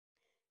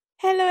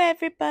Hello,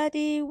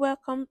 everybody.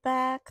 Welcome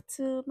back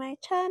to my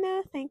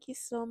channel. Thank you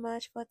so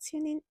much for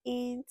tuning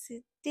in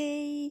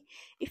today.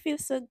 It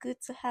feels so good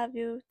to have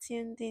you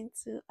tuned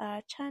into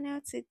our channel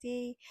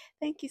today.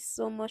 Thank you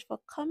so much for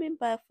coming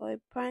back for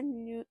a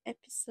brand new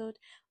episode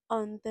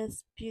on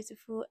this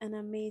beautiful and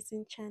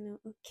amazing channel.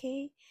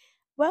 Okay,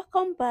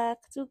 welcome back.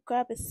 To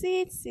grab a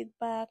seat, sit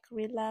back,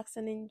 relax,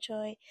 and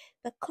enjoy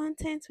the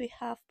content we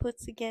have put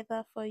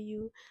together for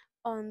you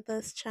on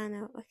this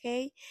channel.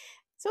 Okay,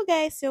 so,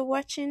 guys, you're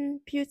watching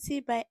Beauty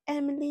by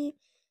Emily,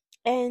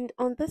 and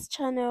on this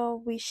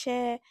channel, we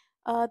share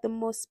the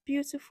most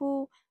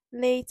beautiful,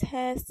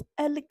 latest,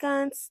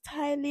 elegant,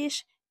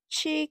 stylish,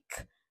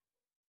 chic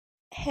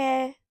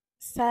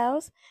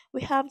hairstyles.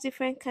 We have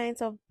different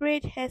kinds of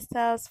braid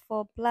hairstyles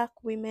for black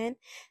women,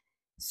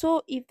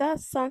 so if that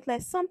sounds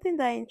like something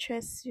that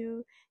interests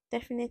you,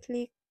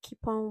 definitely keep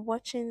on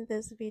watching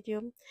this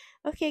video.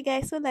 Okay,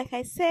 guys, so like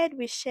I said,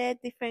 we share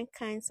different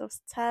kinds of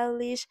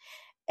stylish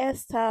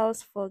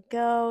hairstyles for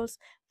girls,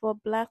 for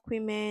black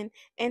women,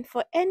 and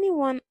for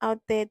anyone out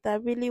there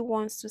that really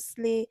wants to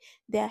slay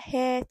their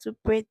hair, to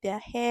braid their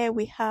hair.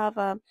 We have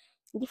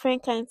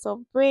different kinds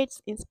of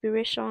braids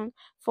inspiration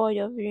for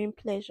your viewing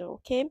pleasure.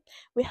 Okay,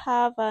 we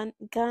have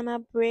Ghana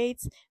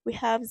braids, we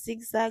have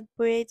zigzag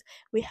braids,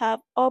 we have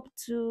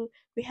updo,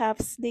 we have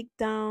slick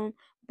down,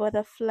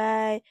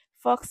 butterfly,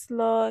 fox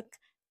lock,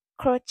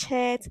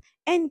 crochet,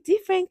 and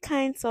different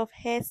kinds of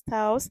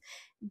hairstyles,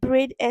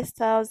 braid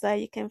hairstyles that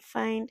you can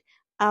find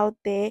out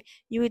there.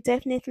 You will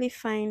definitely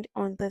find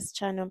on this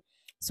channel.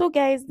 So,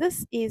 guys,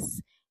 this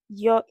is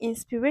your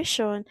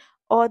inspiration,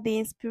 or the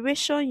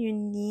inspiration you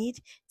need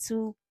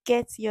to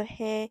get your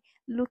hair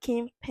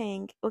looking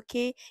pink.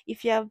 Okay,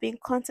 if you have been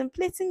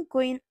contemplating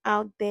going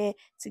out there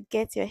to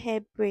get your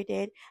hair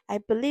braided, I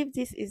believe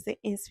this is the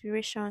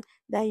inspiration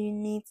that you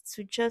need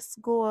to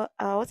just go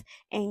out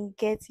and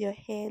get your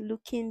hair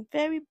looking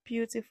very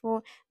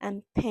beautiful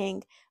and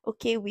pink.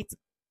 Okay, with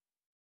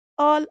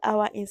all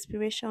our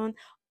inspiration,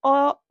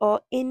 or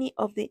any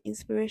of the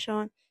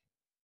inspiration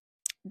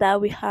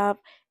that we have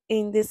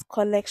in this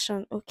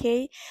collection.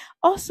 Okay,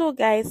 also,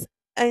 guys,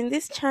 in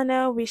this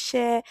channel we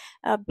share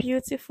a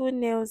beautiful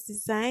nails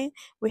design.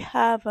 We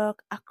have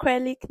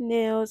acrylic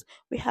nails,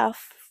 we have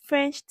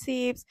French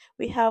tips,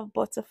 we have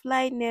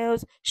butterfly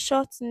nails,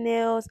 short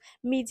nails,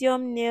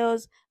 medium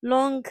nails,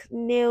 long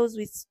nails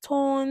with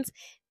stones,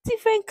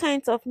 different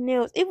kinds of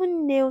nails,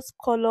 even nails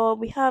color.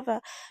 We have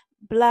a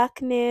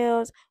black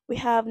nails, we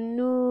have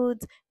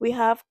nude, we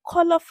have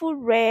colorful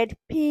red,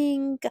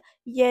 pink,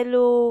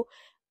 yellow,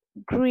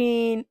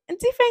 green, and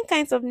different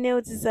kinds of nail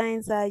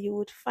designs that you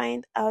would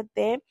find out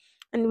there.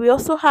 And we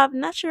also have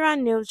natural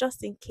nails,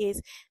 just in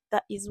case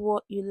that is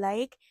what you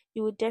like.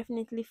 You will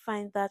definitely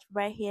find that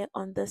right here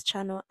on this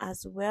channel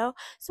as well.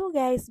 So,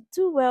 guys,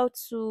 do well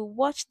to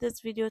watch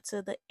this video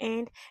to the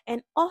end,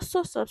 and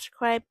also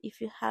subscribe if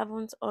you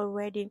haven't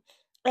already.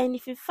 And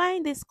if you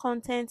find this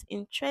content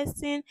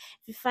interesting,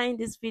 if you find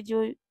this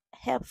video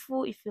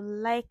helpful, if you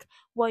like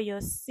what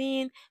you're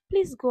seeing,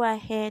 please go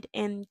ahead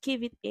and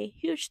give it a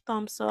huge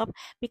thumbs up,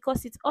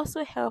 because it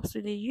also helps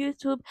with the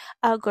YouTube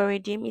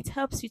algorithm. It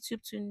helps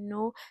YouTube to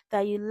know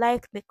that you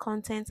like the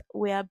content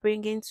we are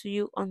bringing to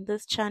you on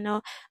this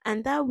channel,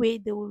 and that way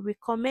they will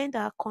recommend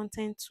our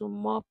content to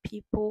more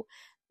people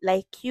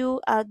like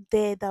you out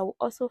there that will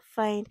also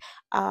find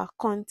our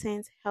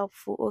content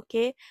helpful.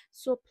 Okay,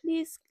 so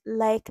please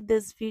like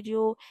this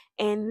video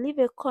and leave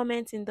a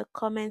comment in the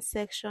comment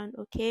section.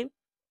 Okay,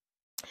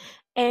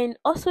 and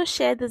also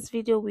share this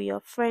video with your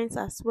friends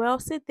as well,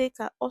 so they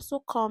can also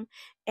come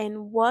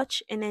and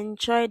watch and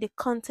enjoy the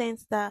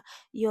content that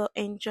you're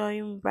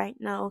enjoying right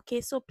now.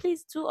 Okay, so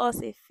please do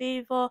us a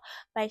favor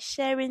by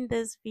sharing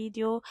this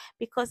video,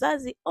 because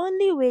that's the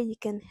only way you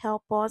can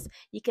help us.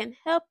 You can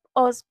help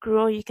us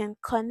grow, you can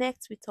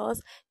connect with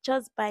us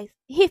just by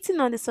hitting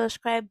on the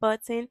subscribe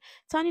button,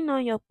 turning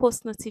on your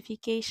post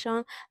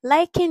notification,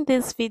 liking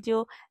this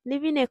video,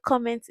 leaving a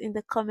comment in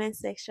the comment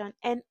section,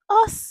 and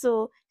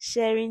also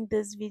sharing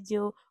this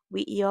video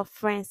with your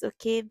friends.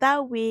 Okay,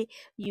 that way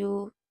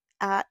you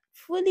are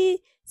fully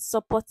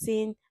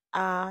supporting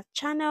our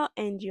channel,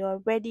 and you're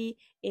already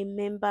a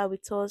member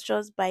with us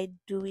just by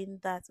doing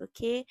that.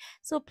 Okay,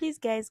 so please,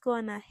 guys, go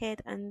on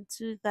ahead and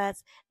do that.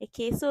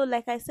 Okay, so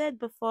like I said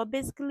before,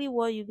 basically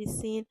what you'll be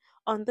seeing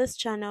on this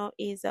channel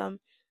is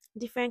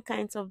different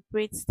kinds of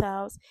braid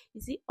styles.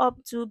 You see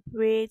updo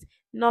braid,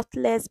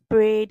 knotless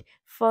braid,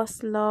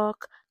 false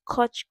lock,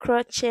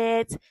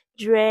 crochet,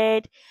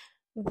 dread,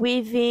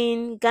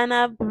 weaving,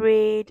 Ghana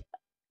braid,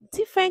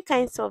 different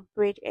kinds of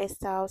braid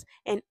hairstyles,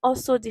 and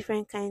also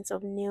different kinds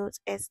of nails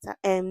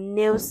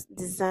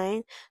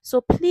design.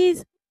 So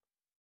please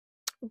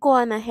go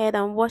on ahead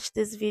and watch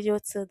this video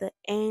till the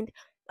end.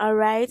 All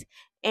right,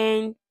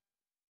 and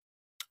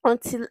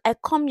until I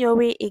come your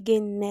way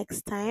again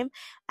next time,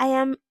 I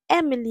am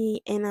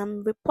Emily, and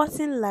I'm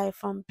reporting live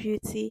from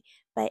Beauty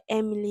by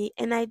Emily.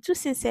 And I do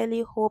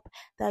sincerely hope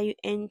that you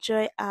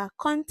enjoy our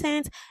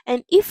content.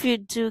 And if you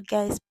do,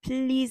 guys,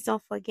 please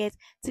don't forget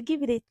to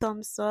give it a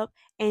thumbs up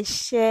and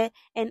share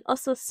and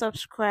also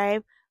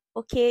subscribe.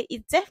 Okay,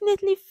 it's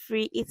definitely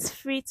free. It's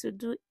free to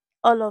do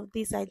all of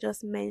this I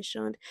just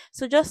mentioned.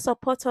 So just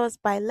support us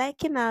by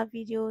liking our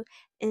video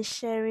and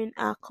sharing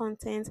our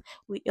content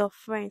with your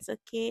friends.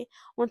 Okay,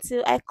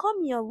 until I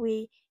come your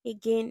way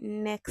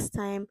again next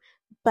time.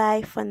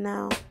 Bye for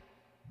now.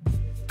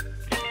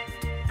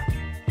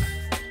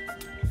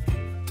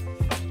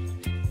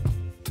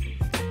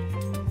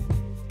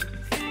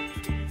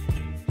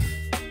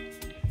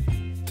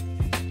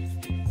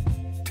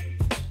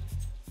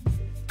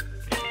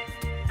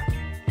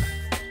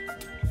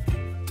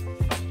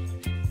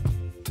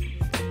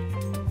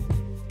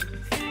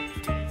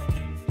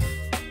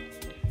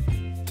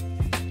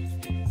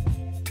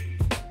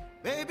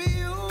 Baby,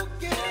 you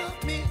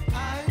give me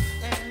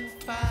ice and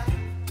fire.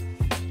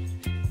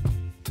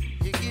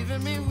 You're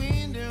giving me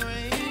wind and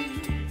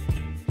rain.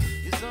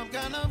 You're some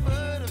kind of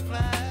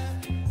butterfly.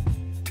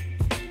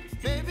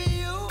 Baby,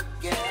 you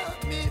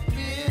give me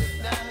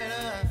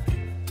midnight.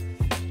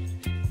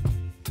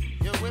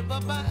 You whip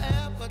up my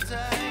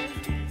appetite.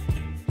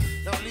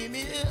 Don't leave me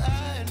here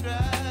high and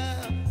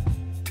dry.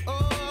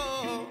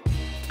 Oh,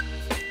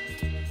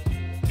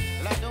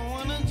 well, I don't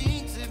wanna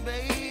jinx it,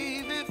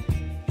 baby.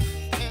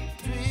 And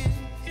twist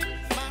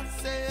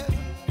myself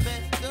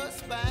at the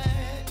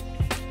spine.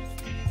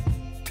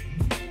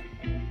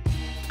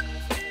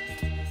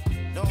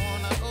 Don't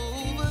wanna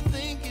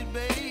overthink it,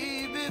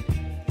 baby.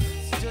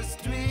 It's just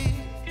twist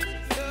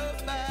your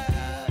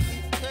body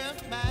and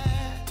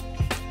mine.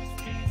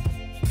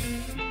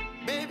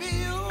 Baby,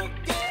 you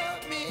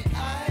give me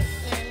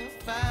ice and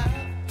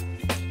fire.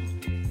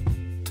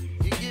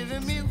 You're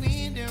giving me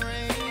wind and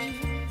rain.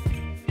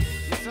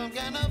 You're some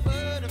kind of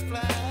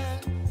butterfly.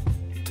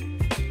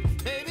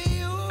 Baby,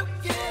 you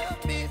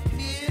give me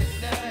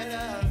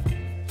midnight.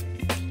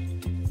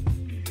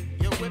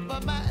 You whip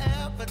up my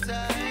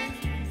appetite.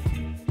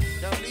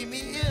 Don't leave me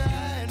here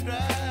high and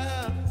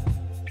dry.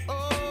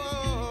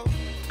 Oh,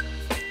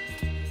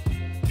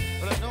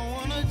 but I don't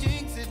wanna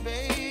jinx it,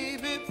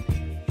 baby.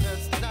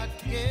 Let's not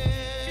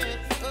get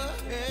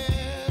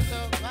ahead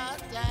of my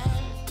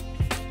time.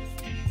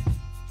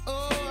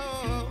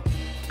 Oh,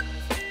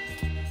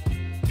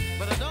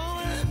 but I don't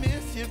wanna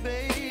miss you,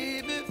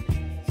 baby.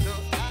 So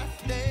I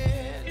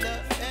stand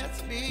up and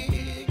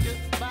speak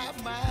just my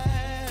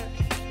mind.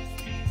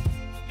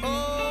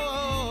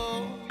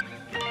 Oh,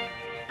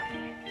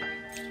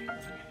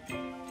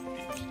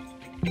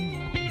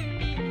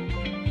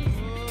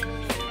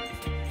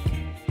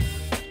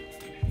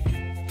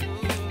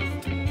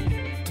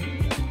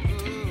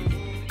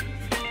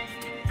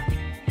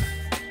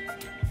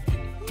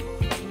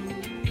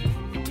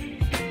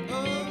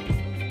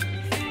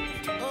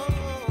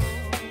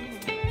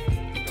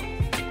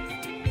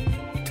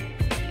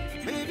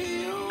 baby,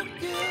 you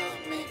give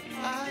me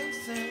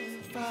ice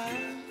and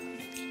fire.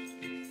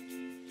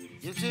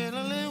 You're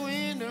chilling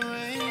wind and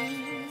rain.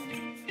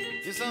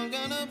 You're some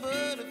kind of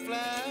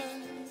butterfly.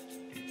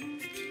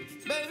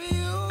 Baby,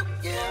 you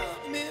give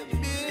me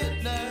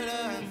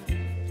midnight.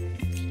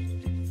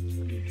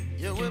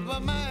 You whip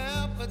up my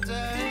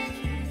appetite.